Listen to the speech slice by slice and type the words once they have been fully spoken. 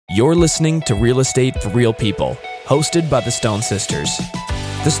You're listening to Real Estate for Real People, hosted by the Stone Sisters.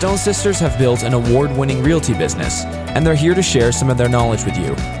 The Stone Sisters have built an award-winning realty business, and they're here to share some of their knowledge with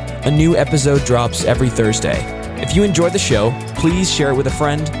you. A new episode drops every Thursday. If you enjoy the show, please share it with a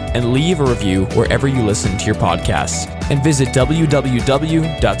friend and leave a review wherever you listen to your podcasts. And visit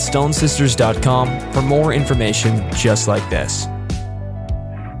www.stonesisters.com for more information just like this.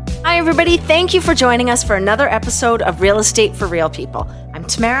 Hi, everybody. Thank you for joining us for another episode of Real Estate for Real People. I'm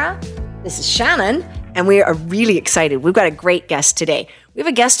Tamara. This is Shannon, and we are really excited. We've got a great guest today. We have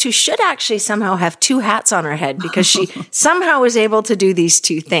a guest who should actually somehow have two hats on her head because she somehow is able to do these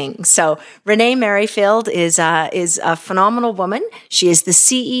two things. So Renee Merrifield is a phenomenal woman. She is the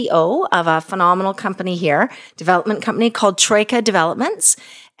CEO of a phenomenal company here, development company called Troika Developments,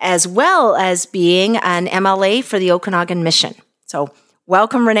 as well as being an MLA for the Okanagan Mission. So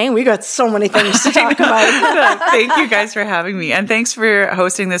welcome, Renee. We got so many things to talk about. Thank you guys for having me. And thanks for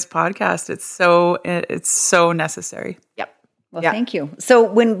hosting this podcast. It's so necessary. Yep. Well, thank you.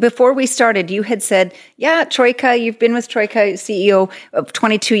 So before we started, you had said, Troika, you've been with Troika CEO of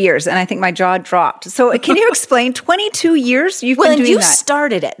 22 years. And I think my jaw dropped. So can you explain 22 years you've been doing that? Well, and you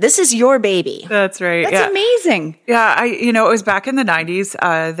started it. This is your baby. That's right. That's amazing. Yeah. It was back in the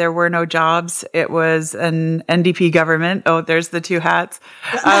 90s. There were no jobs. It was an NDP government. Oh, there's the two hats.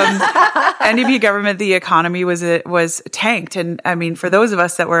 NDP government, the economy was tanked. And I mean, for those of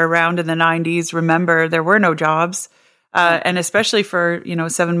us that were around in the 90s, remember there were no jobs. And especially for,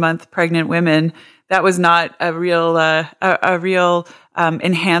 7-month pregnant women, that was not a real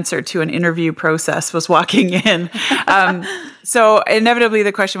enhancer to an interview process was walking in. So inevitably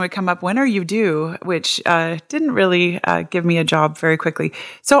the question would come up, when are you due? Which didn't really give me a job very quickly.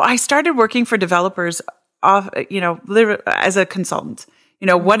 So I started working for developers as a consultant.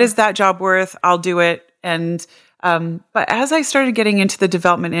 What is that job worth? I'll do it. And but as I started getting into the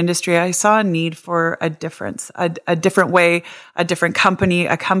development industry, I saw a need for a difference, a different way, a different company,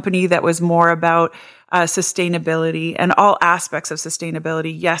 a company that was more about sustainability and all aspects of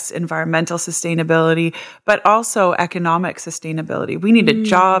sustainability. Yes, environmental sustainability, but also economic sustainability. We needed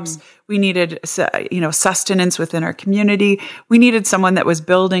jobs. We needed, sustenance within our community. We needed someone that was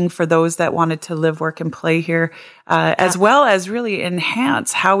building for those that wanted to live, work, and play here, as well as really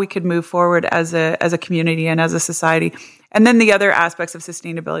enhance how we could move forward as a community and as a society. And then the other aspects of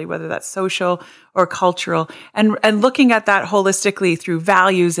sustainability, whether that's social or cultural, and looking at that holistically through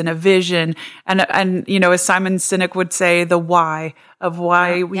values and a vision, and as Simon Sinek would say, the why of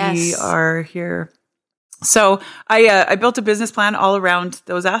why we are here. So I built a business plan all around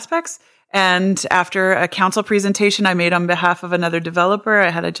those aspects. And after a council presentation I made on behalf of another developer, I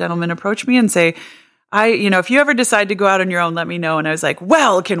had a gentleman approach me and say, if you ever decide to go out on your own, let me know. And I was like,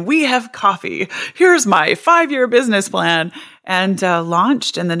 well, can we have coffee? Here's my 5-year business plan. And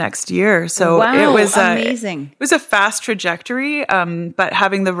launched in the next year. So it was amazing. It was a fast trajectory, but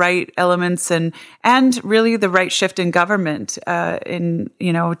having the right elements and really the right shift in government in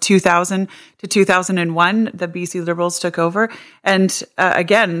 2000 to 2001, the BC Liberals took over, and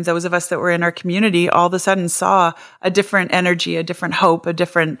again, those of us that were in our community all of a sudden saw a different energy, a different hope, a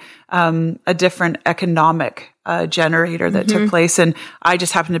different economic generator that took place, and I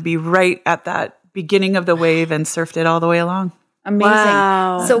just happened to be right at that beginning of the wave and surfed it all the way along. Amazing.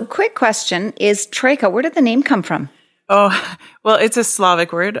 Wow. So quick question is Troika, where did the name come from? Oh, well, it's a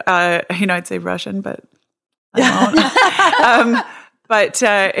Slavic word. I'd say Russian, but I won't. But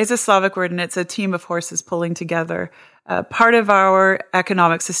it's a Slavic word, and it's a team of horses pulling together. Part of our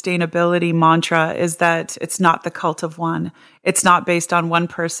economic sustainability mantra is that it's not the cult of one. It's not based on one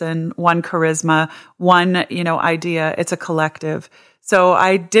person, one charisma, one, idea. It's a collective. So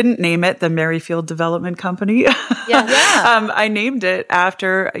I didn't name it the Merrifield Development Company. I named it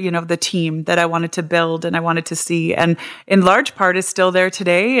after, the team that I wanted to build and I wanted to see. And in large part is still there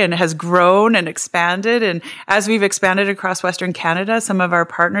today and has grown and expanded. And as we've expanded across Western Canada, some of our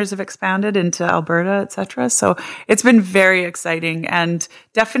partners have expanded into Alberta, et cetera. So it's been very exciting and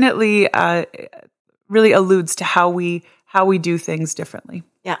definitely really alludes to how we do things differently.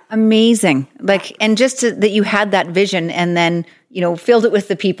 Yeah. Amazing. And just that you had that vision and then, filled it with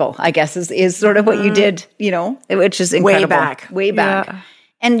the people, I guess is sort of what you did, which is incredible. Way back. Yeah.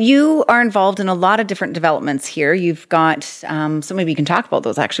 And you are involved in a lot of different developments here. You've got, so maybe you can talk about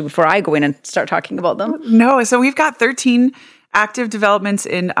those actually before I go in and start talking about them. No. So we've got 13 active developments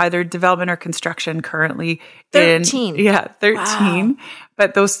in either development or construction currently. 13? 13. Wow.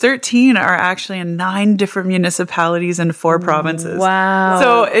 But those 13 are actually in 9 different municipalities and 4 provinces. Wow.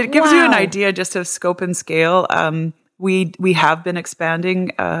 So it gives you an idea just of scope and scale. we have been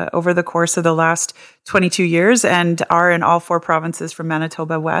expanding over the course of the last 22 years and are in all 4 provinces from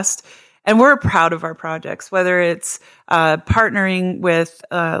Manitoba west. And we're proud of our projects, whether it's partnering with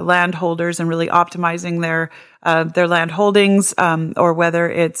landholders and really optimizing their land holdings, or whether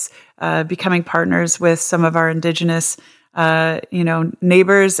it's becoming partners with some of our Indigenous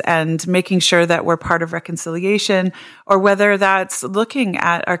neighbors and making sure that we're part of reconciliation, or whether that's looking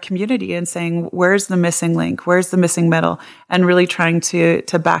at our community and saying, where's the missing link? Where's the missing middle? And really trying to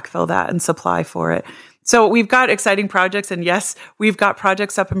backfill that and supply for it. So we've got exciting projects, and yes, we've got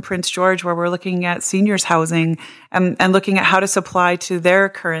projects up in Prince George where we're looking at seniors housing and looking at how to supply to their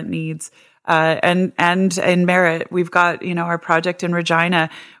current needs. And in Merritt, we've got, our project in Regina,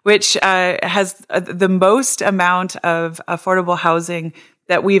 which has the most amount of affordable housing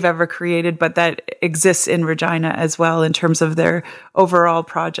that we've ever created, but that exists in Regina as well in terms of their overall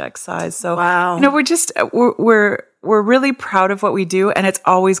project size. So, wow. We're really proud of what we do, and it's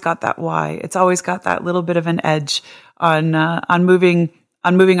always got that why. It's always got that little bit of an edge on moving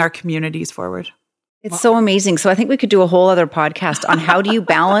our communities forward. It's so amazing. So I think we could do a whole other podcast on how do you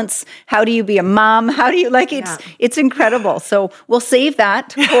balance, how do you be a mom, how do you it's incredible. So we'll save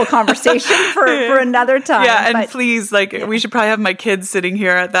that whole conversation for another time. Yeah, and please, we should probably have my kids sitting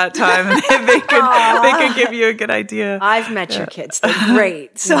here at that time, and they could give you a good idea. I've met your kids; they're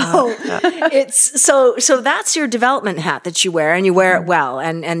great. So it's so that's your development hat that you wear, and you wear it well.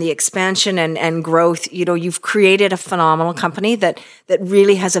 And the expansion and growth. You've created a phenomenal company that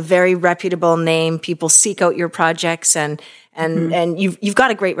really has a very reputable name. People seek out your projects, and you've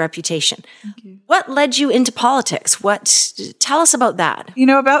got a great reputation. What led you into politics? Tell us about that.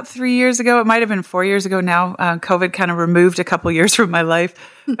 About 3 years ago, it might have been 4 years ago now. COVID kind of removed a couple years from my life,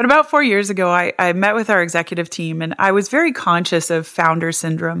 but about 4 years ago, I met with our executive team, and I was very conscious of founder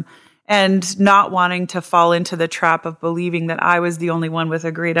syndrome and not wanting to fall into the trap of believing that I was the only one with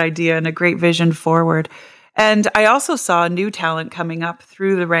a great idea and a great vision forward. And I also saw new talent coming up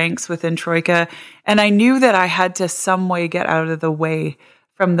through the ranks within Troika. And I knew that I had to some way get out of the way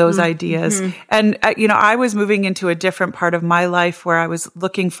from those ideas. And, I was moving into a different part of my life where I was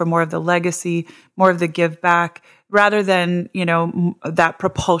looking for more of the legacy, more of the give back, rather than, that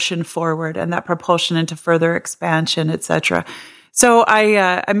propulsion forward and that propulsion into further expansion, et cetera. So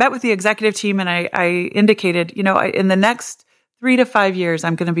I met with the executive team, and I indicated, in the next 3 to 5 years,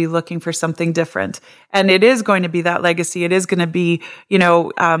 I'm going to be looking for something different. And it is going to be that legacy. It is going to be,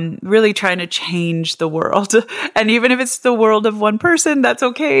 really trying to change the world. And even if it's the world of one person, that's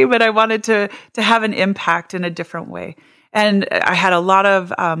okay. But I wanted to have an impact in a different way. And I had a lot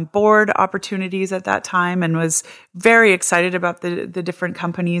of board opportunities at that time, and was very excited about the different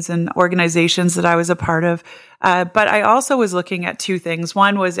companies and organizations that I was a part of. But I also was looking at 2 things.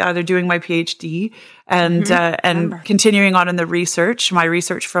 One was either doing my PhD and continuing on in the research. My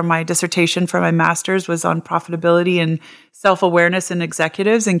research from my dissertation for my master's was on profitability and self-awareness in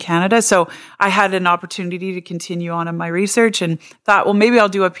executives in Canada. So I had an opportunity to continue on in my research, and thought, well, maybe I'll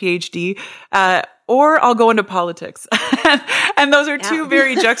do a PhD. Or I'll go into politics. And those are 2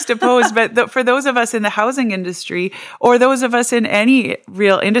 very juxtaposed. But for those of us in the housing industry, or those of us in any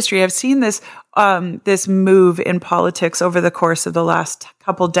real industry, I've seen this move in politics over the course of the last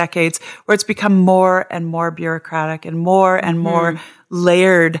couple decades, where it's become more and more bureaucratic and more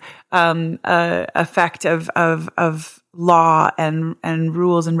layered effect of law and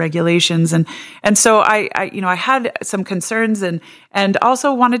rules and regulations. And so I had some concerns and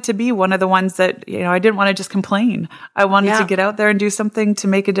also wanted to be one of the ones that, I didn't want to just complain. I wanted to get out there and do something to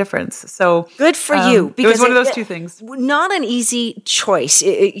make a difference. So good for you. Because it was one of those 2 things. Not an easy choice.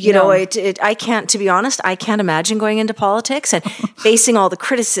 I can't, to be honest, I can't imagine going into politics and facing all the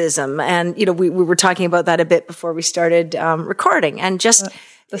criticism. And, we were talking about that a bit before we started recording, and just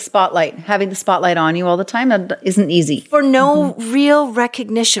having the spotlight on you all the time, that isn't easy. For no real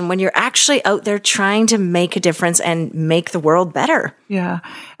recognition when you're actually out there trying to make a difference and make the world better. Yeah.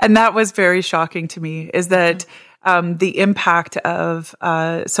 And that was very shocking to me, is that the impact of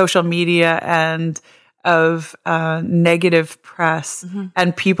social media and of negative press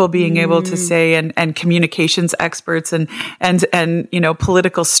and people being able to say, and communications experts and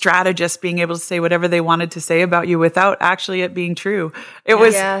political strategists being able to say whatever they wanted to say about you without actually it being true. It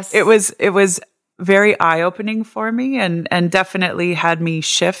was very eye-opening for me, and definitely had me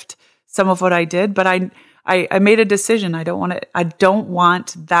shift some of what I did. But I made a decision. I don't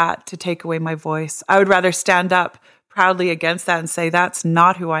want that to take away my voice. I would rather stand up proudly against that and say, that's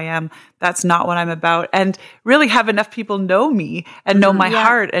not who I am. That's not what I'm about. And really have enough people know me and know my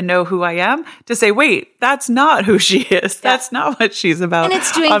heart and know who I am to say, wait, that's not who she is. Yeah. That's not what she's about. And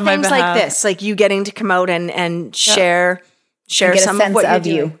it's doing things like this, like you getting to come out and share some of what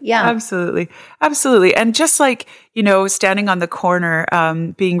you do. Yeah, absolutely. Absolutely. And just like, standing on the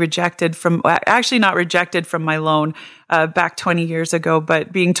corner, being rejected from, actually not rejected from my loan back 20 years ago,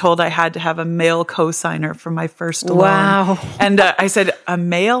 but being told I had to have a male cosigner for my first loan. Wow. And I said, a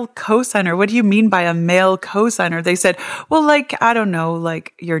male cosigner? What do you mean by a male cosigner? They said, well, like, I don't know,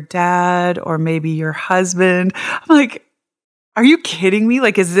 like your dad or maybe your husband. I'm like, are you kidding me?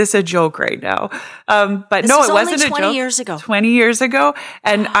 Like, is this a joke right now? But no, it wasn't a joke. 20 years ago. 20 years ago.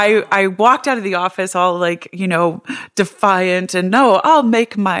 And I walked out of the office all like, defiant and no, I'll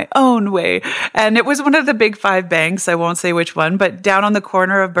make my own way. And it was one of the big 5 banks. I won't say which one, but down on the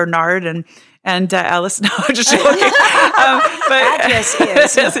corner of Bernard and Ellis. No, just joking.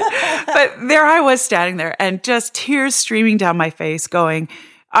 But there I was standing there and just tears streaming down my face going,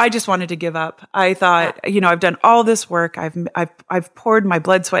 I just wanted to give up. I thought, I've done all this work. I've poured my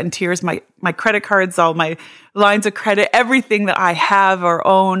blood, sweat, and tears, my credit cards, all my lines of credit, everything that I have or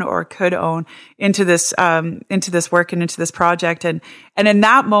own or could own into this work and into this project. And in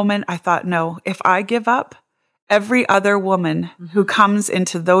that moment, I thought, no, if I give up, every other woman who comes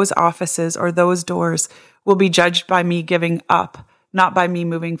into those offices or those doors will be judged by me giving up, not by me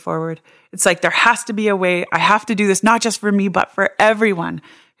moving forward. It's like there has to be a way. I have to do this, not just for me, but for everyone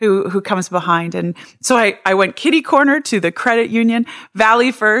who comes behind. And so I went kitty corner to the credit union,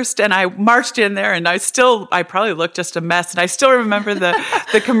 Valley First, and I marched in there and I probably looked just a mess. And I still remember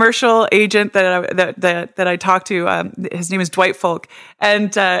the commercial agent that I talked to. His name is Dwight Folk.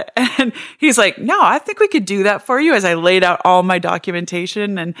 And he's like, no, I think we could do that for you, as I laid out all my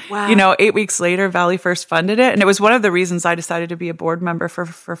documentation. And, 8 weeks later, Valley First funded it. And it was one of the reasons I decided to be a board member for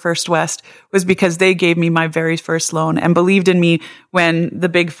First West, was because they gave me my very first loan and believed in me when the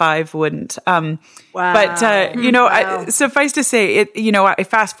big 5 wouldn't. Wow. But, suffice to say, I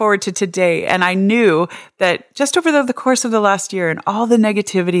fast forward to today, and I knew that just over the course of the last year and all the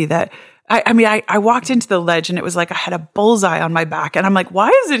negativity that I walked into the ledge and it was like I had a bullseye on my back, and I'm like, why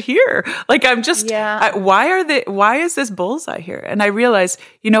is it here? Like, I'm just, why is this bullseye here? And I realized,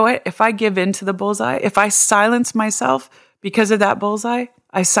 you know what? If I give in to the bullseye, if I silence myself because of that bullseye,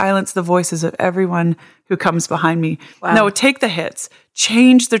 I silence the voices of everyone who comes behind me. Wow. No, take the hits,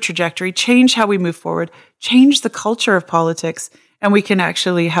 change the trajectory, change how we move forward, change the culture of politics, and we can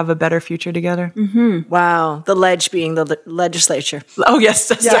actually have a better future together. Mm-hmm. Wow. The ledge being the legislature. Oh, yes.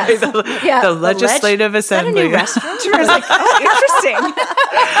 Sorry. The Legislative Assembly. Is that a new restaurant? I was like, interesting.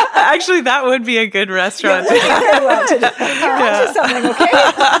 Actually, that would be a good restaurant. Something, okay?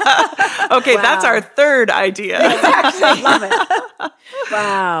 Okay, wow. That's our third idea. Exactly. Love it.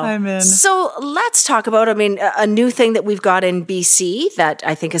 Wow. I'm in. So let's talk about, a new thing that we've got in BC that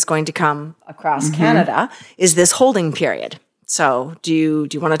I think is going to come across Canada is this holding period. So do you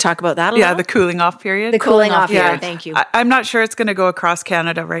want to talk about that a little? Yeah, the cooling off period. The cooling off period, thank you. I'm not sure it's going to go across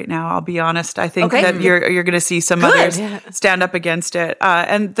Canada right now, I'll be honest. I think that you're going to see some others stand up against it.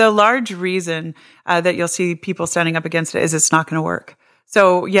 And the large reason that you'll see people standing up against it is it's not going to work.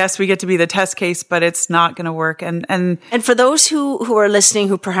 So yes, we get to be the test case, but it's not going to work. And for those who are listening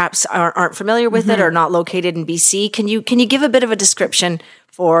who perhaps aren't familiar with it or not located in BC, can you give a bit of a description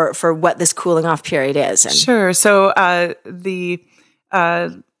for what this cooling off period is? Sure. So the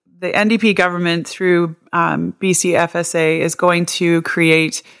NDP government through BC FSA is going to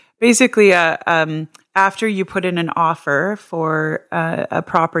create basically after you put in an offer for a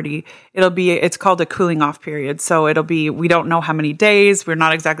property, it's called a cooling off period. So we don't know how many days. We're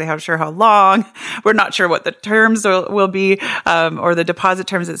not exactly sure how long. We're not sure what the terms will be, or the deposit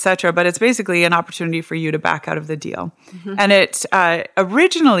terms, et cetera. But it's basically an opportunity for you to back out of the deal. Mm-hmm. And it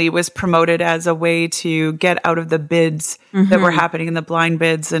originally was promoted as a way to get out of the bids that were happening in the blind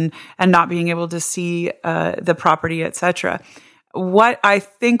bids and not being able to see the property, et cetera. What I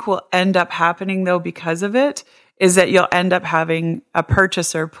think will end up happening, though, because of it, is that you'll end up having a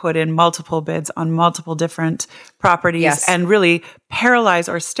purchaser put in multiple bids on multiple different properties and really paralyze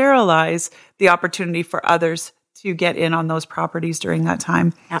or sterilize the opportunity for others to get in on those properties during that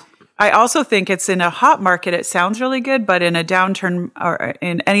time. Yeah. I also think it's in a hot market, it sounds really good, but in a downturn or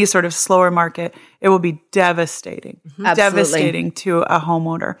in any sort of slower market, it will be devastating, devastating to a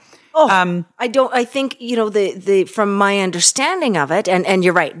homeowner. I think, from my understanding of it, and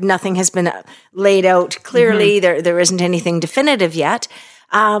you're right, nothing has been laid out clearly. There isn't anything definitive yet.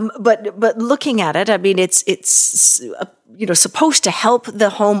 But looking at it, it's supposed to help the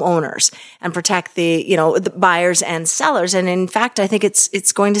homeowners and protect the buyers and sellers. And in fact, I think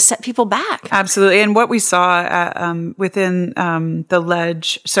it's going to set people back. Absolutely. And what we saw within the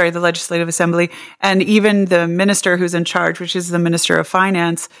Legislative Assembly, and even the minister who's in charge, which is the Minister of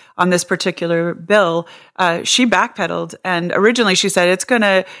Finance, on this particular bill, she backpedaled. And originally she said it's going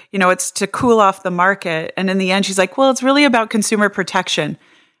to, it's to cool off the market. And in the end, she's like, well, it's really about consumer protection.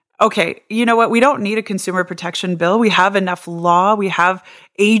 Okay, you know what? We don't need a consumer protection bill. We have enough law. We have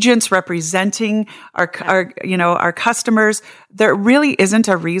agents representing our customers. There really isn't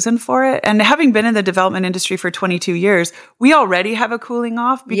a reason for it. And having been in the development industry for 22 years, we already have a cooling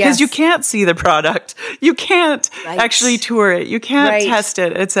off because you can't see the product. You can't actually tour it. You can't test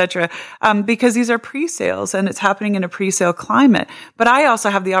it, etc. Because these are pre-sales and it's happening in a pre-sale climate. But I also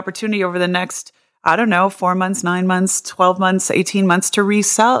have the opportunity over the next 4 months, 9 months, 12 months, 18 months to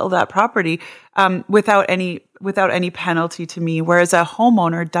resell that property without any penalty to me, whereas a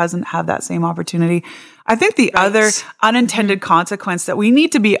homeowner doesn't have that same opportunity. I think the other unintended consequence that we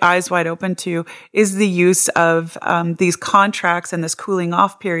need to be eyes wide open to is the use of these contracts and this cooling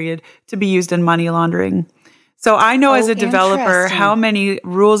off period to be used in money laundering. So I know as a developer how many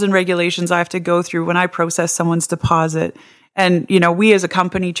rules and regulations I have to go through when I process someone's deposit. And, we as a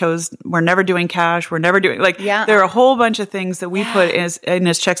company we're never doing cash. We're never doing there are a whole bunch of things that we put in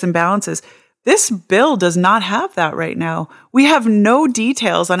as checks and balances. This bill does not have that right now. We have no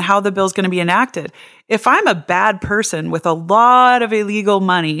details on how the bill is going to be enacted. If I'm a bad person with a lot of illegal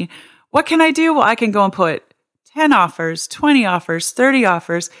money, what can I do? Well, I can go and put 10 offers, 20 offers, 30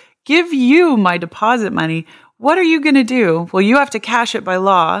 offers, give you my deposit money. What are you going to do? Well, you have to cash it by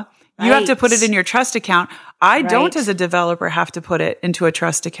law. You have to put it in your trust account. I don't, as a developer, have to put it into a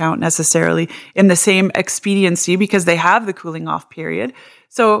trust account necessarily in the same expediency because they have the cooling off period.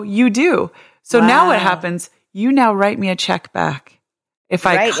 So you do. So now what happens? You now write me a check back if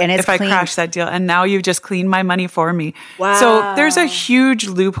I crash that deal. And now you've just cleaned my money for me. Wow. So there's a huge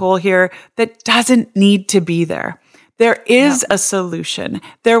loophole here that doesn't need to be there. There is a solution.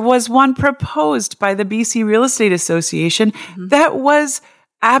 There was one proposed by the BC Real Estate Association that was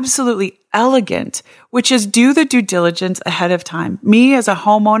absolutely elegant, which is do the due diligence ahead of time. Me as a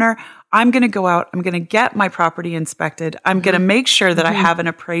homeowner, I'm going to go out, I'm going to get my property inspected. I'm going to make sure that I have an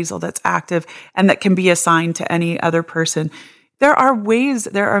appraisal that's active and that can be assigned to any other person. There are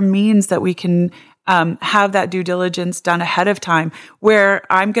means that we can have that due diligence done ahead of time, where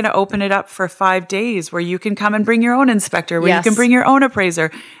I'm going to open it up for 5 days, where you can come and bring your own inspector, where you can bring your own appraiser.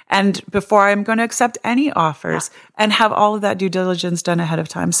 And before I'm going to accept any offers and have all of that due diligence done ahead of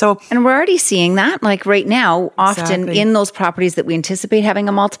time. And we're already seeing that, like right now, often in those properties that we anticipate having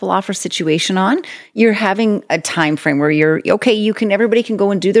a multiple offer situation on, you're having a time frame where everybody can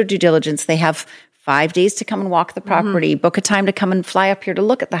go and do their due diligence. They have 5 days to come and walk the property, book a time to come and fly up here to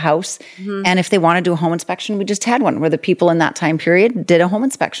look at the house. And if they want to do a home inspection, we just had one where the people in that time period did a home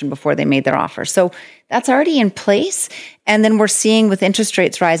inspection before they made their offer. So that's already in place. And then we're seeing with interest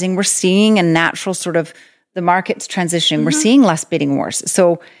rates rising, we're seeing a natural sort of the market's transitioning. We're seeing less bidding wars.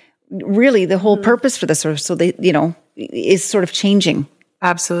 So really the whole purpose for this is sort of changing.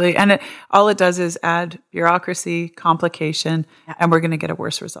 Absolutely. And all it does is add bureaucracy, complication, and we're going to get a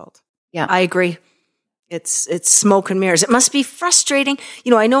worse result. Yeah, I agree. It's smoke and mirrors. It must be frustrating.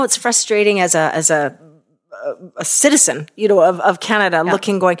 I know it's frustrating as a citizen, of Canada,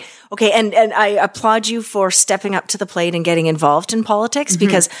 looking, going, okay. And I applaud you for stepping up to the plate and getting involved in politics,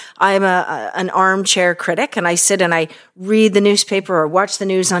 because I'm an armchair critic, and I sit and I read the newspaper or watch the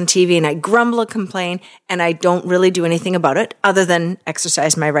news on TV and I grumble and complain, and I don't really do anything about it other than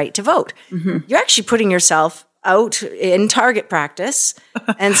exercise my right to vote. You're actually putting yourself out in target practice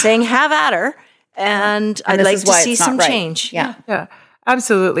and saying, have at her. And I'd like to see some change. Yeah,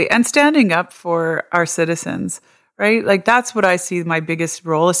 absolutely. And standing up for our citizens, right? Like that's what I see my biggest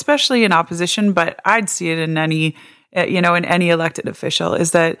role, especially in opposition, but I'd see it in any elected official,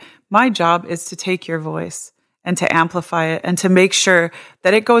 is that my job is to take your voice and to amplify it and to make sure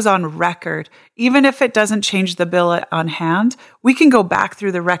that it goes on record. Even if it doesn't change the bill on hand, we can go back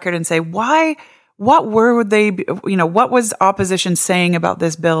through the record and say, what was opposition saying about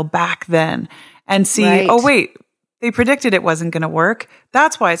this bill back then? And see, they predicted it wasn't going to work.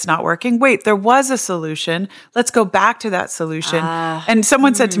 That's why it's not working. Wait, there was a solution. Let's go back to that solution. And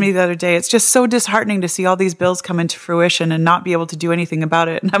someone said to me the other day, it's just so disheartening to see all these bills come into fruition and not be able to do anything about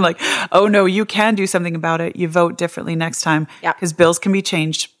it. And I'm like, oh no, you can do something about it. You vote differently next time, because bills can be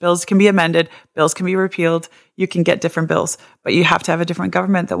changed. Bills can be amended. Bills can be repealed. You can get different bills, but you have to have a different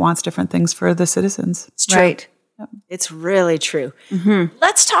government that wants different things for the citizens. It's true. Right. It's really true.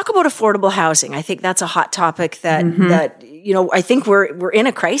 Let's talk about affordable housing. I think that's a hot topic that I think we're in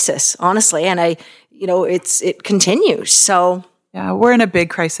a crisis, honestly, and it continues. So yeah, we're in a big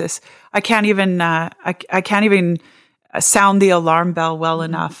crisis. I can't even sound the alarm bell well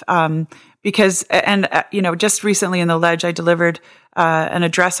enough. Because just recently in the Ledge, I delivered an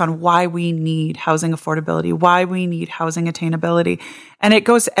address on why we need housing affordability, why we need housing attainability. And it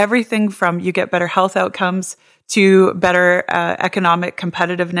goes everything from you get better health outcomes to better economic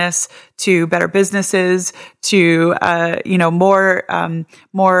competitiveness, to better businesses, to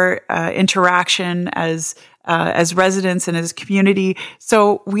more interaction as residents and as community.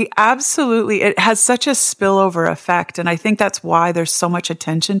 So it has such a spillover effect. And I think that's why there's so much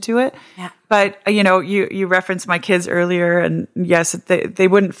attention to it. Yeah. But, you referenced my kids earlier, and yes, they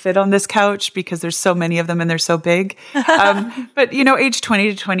wouldn't fit on this couch because there's so many of them and they're so big. But, age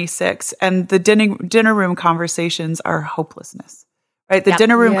 20 to 26, and the dinner room conversations are hopelessness, right? The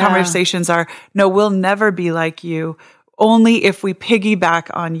dinner room conversations are, no, we'll never be like you. Only if we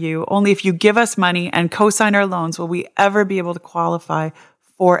piggyback on you, only if you give us money and co-sign our loans will we ever be able to qualify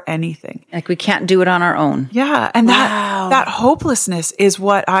for anything. Like we can't do it on our own. Yeah. And that hopelessness is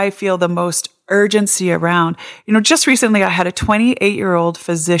what I feel the most urgency around. Just recently I had a 28-year-old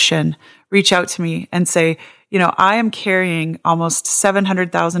physician reach out to me and say, I am carrying almost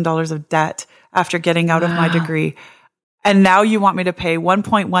 $700,000 of debt after getting out of my degree. And now you want me to pay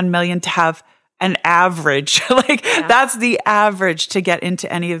 $1.1 million to have an average, that's the average to get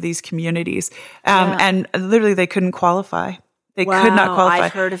into any of these communities. And literally they couldn't qualify. They could not qualify.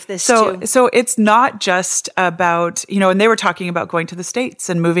 I've heard of this too. So it's not just about, and they were talking about going to the States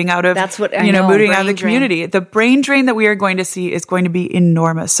and moving out of, that's what I know, moving out of the community. The brain drain that we are going to see is going to be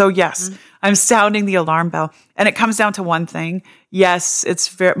enormous. So yes, I'm sounding the alarm bell, and it comes down to one thing. Yes, it's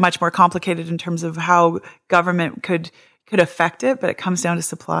very much more complicated in terms of how government could affect it, but it comes down to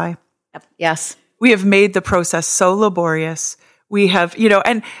supply. Yes. We have made the process so laborious. We have,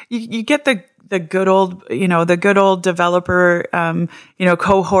 and you get the good old, developer,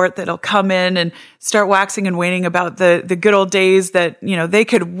 cohort that'll come in and start waxing and waning about the good old days that, they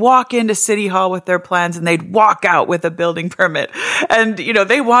could walk into City Hall with their plans and they'd walk out with a building permit. And,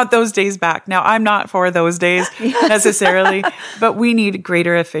 they want those days back. Now, I'm not for those days necessarily, but we need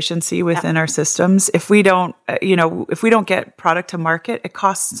greater efficiency within our systems. If we don't get product to market, it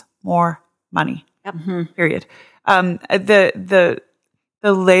costs more money. Period. The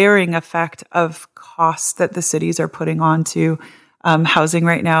layering effect of costs that the cities are putting onto housing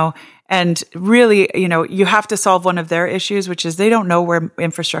right now, and really, you have to solve one of their issues, which is they don't know where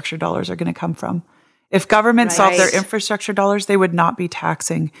infrastructure dollars are going to come from. If government solved their infrastructure dollars, they would not be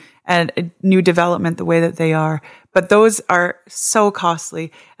taxing and new development the way that they are. But those are so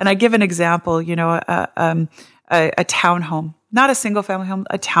costly. And I give an example. A townhome. Not a single family home,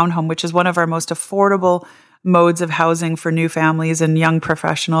 a townhome, which is one of our most affordable modes of housing for new families and young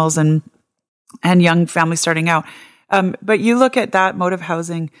professionals and young families starting out. But you look at that mode of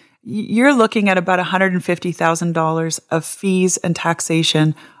housing, you're looking at about $150,000 of fees and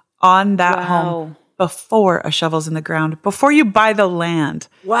taxation on that home before a shovel's in the ground, before you buy the land.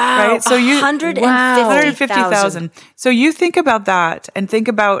 Wow. Right? So $150,000. So you think about that and think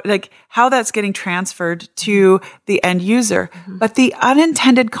about how that's getting transferred to the end user. But the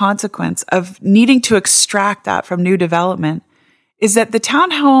unintended consequence of needing to extract that from new development is that the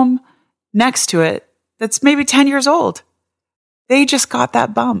townhome next to it, that's maybe 10 years old, they just got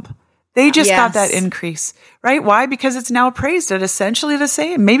that bump. They just got that increase, right? Why? Because it's now appraised at essentially the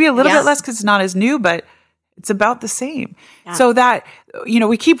same, maybe a little bit less because it's not as new, but it's about the same. Yeah. So that,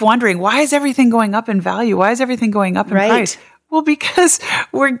 we keep wondering, why is everything going up in value? Why is everything going up in price? Well, because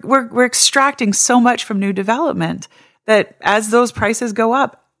we're extracting so much from new development that as those prices go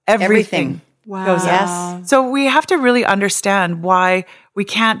up, everything goes up. So we have to really understand why we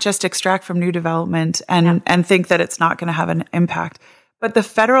can't just extract from new development and think that it's not going to have an impact. But the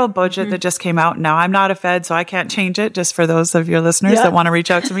federal budget that just came out, now I'm not a Fed, so I can't change it, just for those of your listeners that want to reach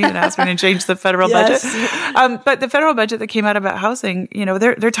out to me and ask me to change the federal budget. But the federal budget that came out about housing,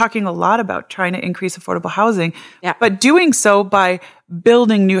 they're talking a lot about trying to increase affordable housing, but doing so by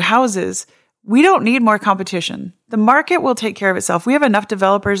building new houses. We don't need more competition. The market will take care of itself. We have enough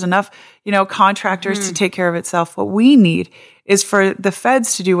developers, enough, contractors to take care of itself. What we need is for the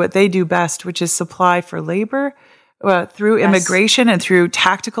feds to do what they do best, which is supply for labor, through immigration and through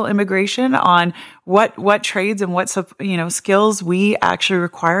tactical immigration on what trades and what skills we actually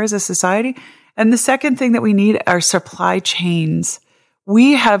require as a society. And the second thing that we need are supply chains.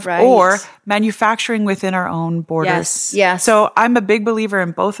 we have, or manufacturing within our own borders. Yes. So I'm a big believer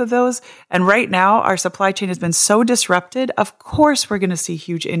in both of those. And right now, our supply chain has been so disrupted. Of course, we're going to see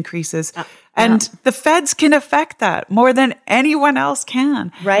huge increases. And the feds can affect that more than anyone else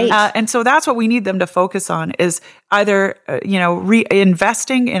can. Right. And so that's what we need them to focus on is either,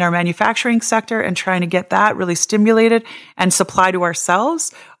 reinvesting in our manufacturing sector and trying to get that really stimulated and supply to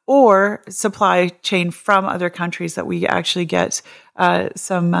ourselves, or supply chain from other countries that we actually get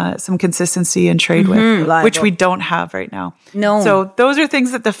some consistency in trade with, reliable, which we don't have right now. No. So those are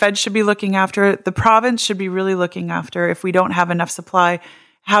things that the Fed should be looking after. The province should be really looking after. If we don't have enough supply,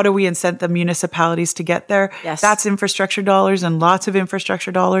 how do we incent the municipalities to get there? Yes. That's infrastructure dollars, and lots of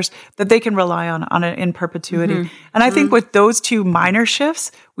infrastructure dollars that they can rely on it in perpetuity. And I think with those two minor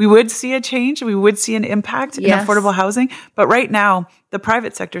shifts, we would see a change. We would see an impact in affordable housing. But right now, the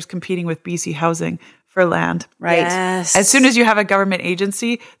private sector is competing with BC Housing for land. Right. Yes. As soon as you have a government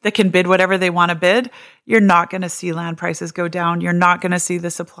agency that can bid whatever they want to bid, you're not going to see land prices go down. You're not going to see the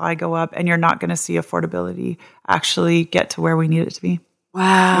supply go up, and you're not going to see affordability actually get to where we need it to be.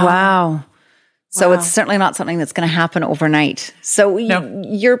 Wow. So it's certainly not something that's going to happen overnight. So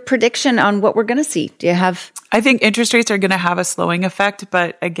your prediction on what we're going to see, do you have? I think interest rates are going to have a slowing effect.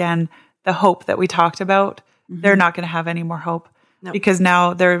 But again, the hope that we talked about, they're not going to have any more hope because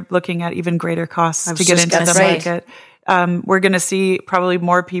now they're looking at even greater costs to get into the market. We're going to see probably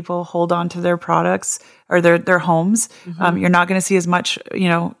more people hold on to their products or their homes. You're not going to see as much,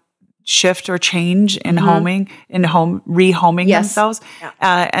 shift or change in rehoming themselves.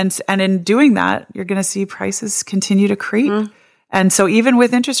 And in doing that, you're going to see prices continue to creep. And so even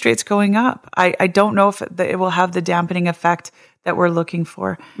with interest rates going up, I don't know if it will have the dampening effect that we're looking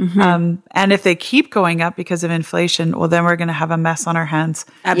for. And if they keep going up because of inflation, well, then we're going to have a mess on our hands.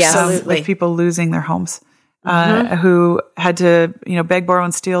 Absolutely. With people losing their homes, who had to, beg, borrow,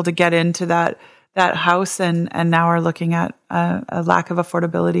 and steal to get into that house, and now are looking at a lack of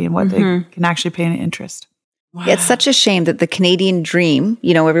affordability and what they can actually pay in interest. Wow. Yeah, it's such a shame that the Canadian dream,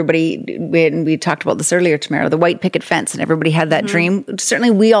 everybody, when we talked about this earlier, Tamara, the white picket fence, and everybody had that dream.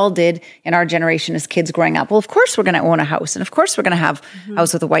 Certainly we all did in our generation as kids growing up. Well, of course we're going to own a house. And of course we're going to have a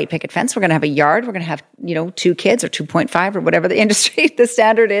house with a white picket fence. We're going to have a yard. We're going to have, 2 kids or 2.5 or whatever the industry, the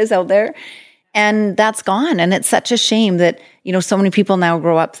standard is out there. And that's gone. And it's such a shame that, so many people now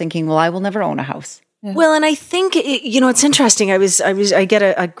grow up thinking, well, I will never own a house. Yeah. Well, and I think, it's interesting. I get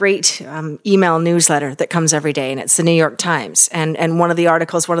a great email newsletter that comes every day, and it's the New York Times. And one of the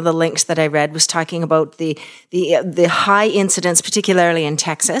articles, one of the links that I read was talking about the high incidence, particularly in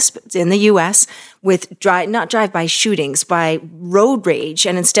Texas, in the U.S., with not drive-by shootings, by road rage.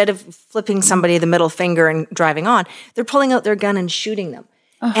 And instead of flipping somebody the middle finger and driving on, they're pulling out their gun and shooting them.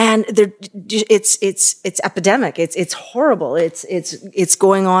 And it's epidemic. It's horrible. It's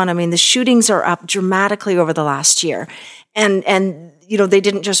going on. I mean, the shootings are up dramatically over the last year. And they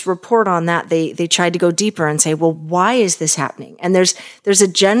didn't just report on that. They tried to go deeper and say, well, why is this happening? And there's a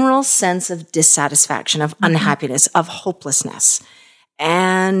general sense of dissatisfaction, of unhappiness, of hopelessness.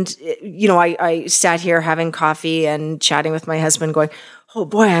 And, I sat here having coffee and chatting with my husband going, oh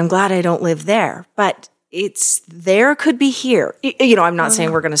boy, I'm glad I don't live there. But it's there, could be here. I'm not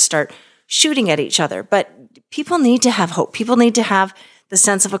saying we're going to start shooting at each other, but people need to have hope. People need to have the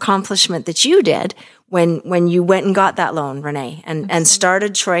sense of accomplishment that you did when you went and got that loan, Renee, and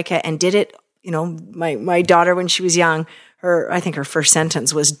started Troika and did it. My daughter, when she was young, I think her first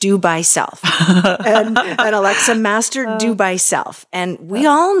sentence was "do by self," and Alexa mastered "do by self." And we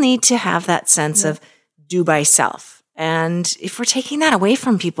all need to have that sense of "do by self." And if we're taking that away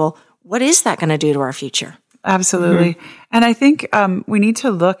from people, what is that going to do to our future? Absolutely. And I think we need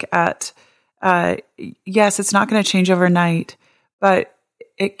to look at, yes, it's not going to change overnight, but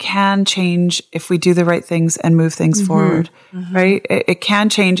it can change if we do the right things and move things forward, right? It can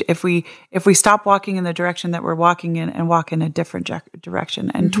change if we stop walking in the direction that we're walking in and walk in a different direction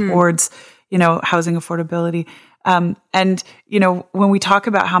and towards, housing affordability. And, when we talk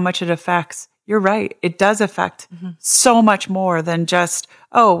about how much it affects, you're right. It does affect so much more than just,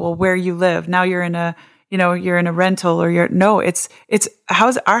 where you live. Now you're in a, you're in a rental, or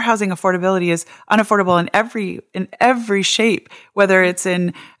our housing affordability is unaffordable in every shape, whether it's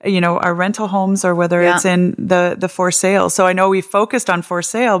in, our rental homes or whether it's in the for sale. So I know we focused on for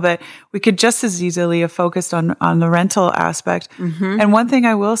sale, but we could just as easily have focused on the rental aspect. And one thing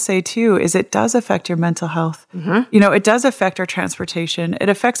I will say too, is it does affect your mental health. It does affect our transportation. It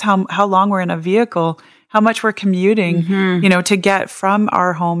affects how long we're in a vehicle, how much we're commuting, to get from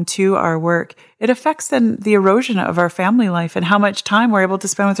our home to our work. It affects then the erosion of our family life and how much time we're able to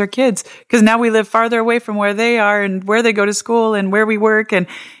spend with our kids. Because now we live farther away from where they are and where they go to school and where we work. And,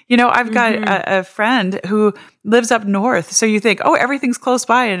 I've got a friend who lives up north. So you think, oh, everything's close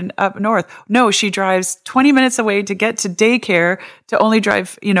by and up north. No, she drives 20 minutes away to get to daycare, to only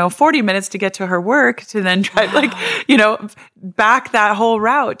drive, 40 minutes to get to her work, to then drive back that whole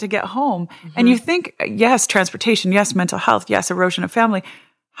route to get home. And you think, yes, transportation, yes, mental health, yes, erosion of family.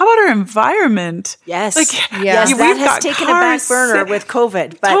 How about our environment? Yes. Yes, that has taken a back burner with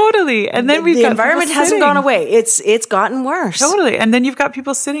COVID. But totally. And then the environment hasn't gone away. It's gotten worse. Totally. And then you've got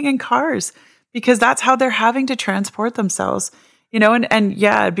people sitting in cars because that's how they're having to transport themselves. And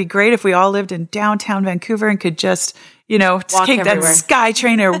yeah, it'd be great if we all lived in downtown Vancouver and could just, take everywhere. That sky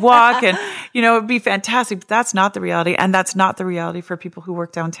train or walk and, it'd be fantastic. But that's not the reality. And that's not the reality for people who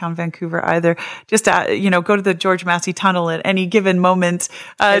work downtown Vancouver either. Just, go to the George Massey Tunnel at any given moment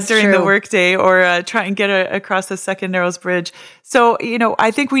during the workday or try and get across the Second Narrows Bridge. So,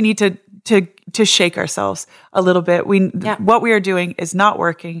 I think we need to shake ourselves a little bit. What we are doing is not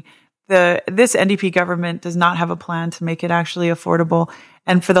working. This NDP government does not have a plan to make it actually affordable.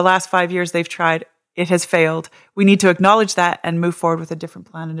 And for the last 5 years, they've tried. It has failed. We need to acknowledge that and move forward with a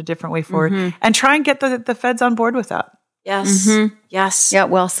different plan and a different way forward and try and get the feds on board with that. Yes. Yes. Yeah,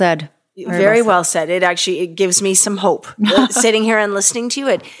 well said. Very well said. It gives me some hope. Sitting here and listening to you,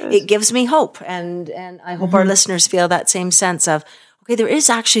 it gives me hope. And I hope our listeners feel that same sense of, okay, there is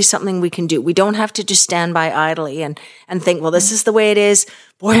actually something we can do. We don't have to just stand by idly and think, well, this is the way it is.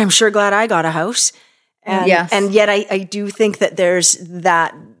 Boy, I'm sure glad I got a house. And yet I do think that there's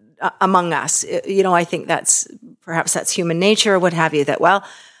that among us. I think that's human nature or what have you, that, well,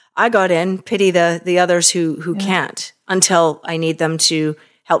 I got in, pity the others who can't, until I need them to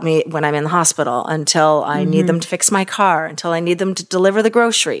help me when I'm in the hospital, until I need them to fix my car, until I need them to deliver the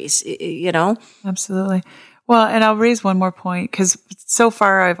groceries, Absolutely. Well, and I'll raise one more point, because so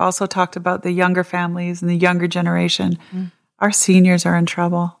far I've also talked about the younger families and the younger generation. Our seniors are in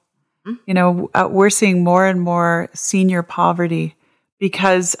trouble. We're seeing more and more senior poverty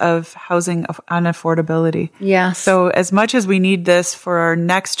because of housing unaffordability. Yeah. So as much as we need this for our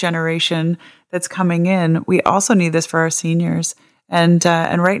next generation that's coming in, we also need this for our seniors. And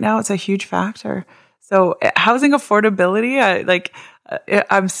right now it's a huge factor. So housing affordability,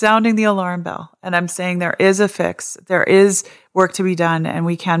 I'm sounding the alarm bell, and I'm saying there is a fix. There is work to be done, and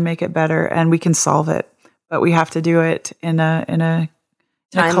we can make it better, and we can solve it. But we have to do it in a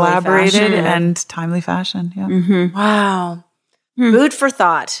collaborated and timely fashion. Yeah. Wow. Food for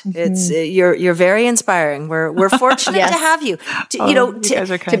thought. It's you're very inspiring. We're fortunate to have you.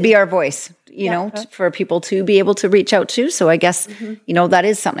 To be our voice. For people to be able to reach out to. So I guess that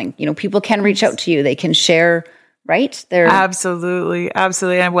is something. People can reach out to you. They can share. Right? Absolutely.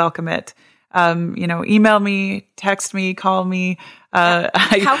 I welcome it. Email me, text me, call me.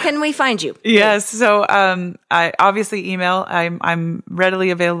 How can we find you? Yes. So, I obviously email. I'm readily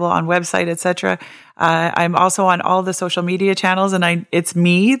available on website, etc. I'm also on all the social media channels, and it's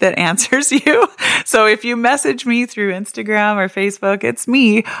me that answers you. So if you message me through Instagram or Facebook, it's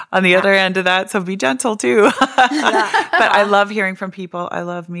me on the other end of that. So be gentle too. But I love hearing from people. I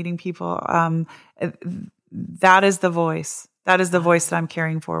love meeting people. That is the voice. That is the voice that I'm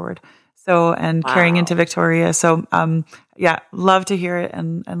carrying forward. So, and carrying into Victoria. So, love to hear it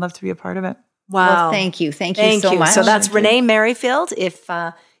and love to be a part of it. Wow. Well, thank you. Thank you so much. So that's Renee Merrifield. If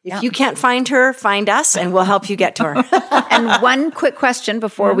you can't find her, find us and we'll help you get to her. And one quick question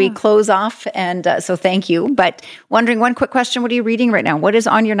before we close off. And so thank you. But wondering, one quick question. What are you reading right now? What is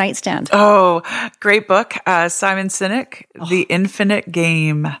on your nightstand? Oh, great book. Simon Sinek, The Infinite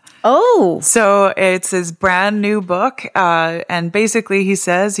Game. Oh. So it's his brand new book. And basically he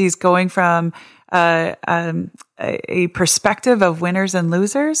says he's going from a perspective of winners and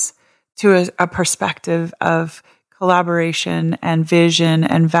losers to a perspective of collaboration and vision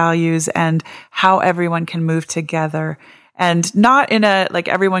and values and how everyone can move together. And not in a,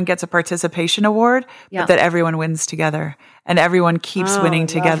 everyone gets a participation award, but that everyone wins together and everyone keeps winning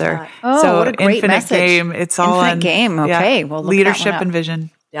together. That. Oh, so what a great Infinite message. Game, it's all on. Infinite Game, okay. Well, leadership and vision.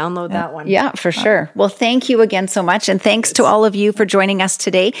 Download that one. Yeah, for sure. Well, thank you again so much. And thanks to all of you for joining us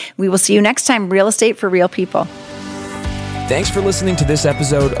today. We will see you next time. Real Estate for Real People. Thanks for listening to this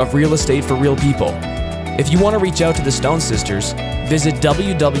episode of Real Estate for Real People. If you want to reach out to the Stone Sisters, visit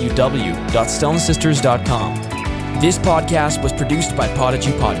www.stonesisters.com. This podcast was produced by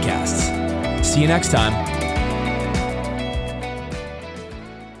Podigy Podcasts. See you next time.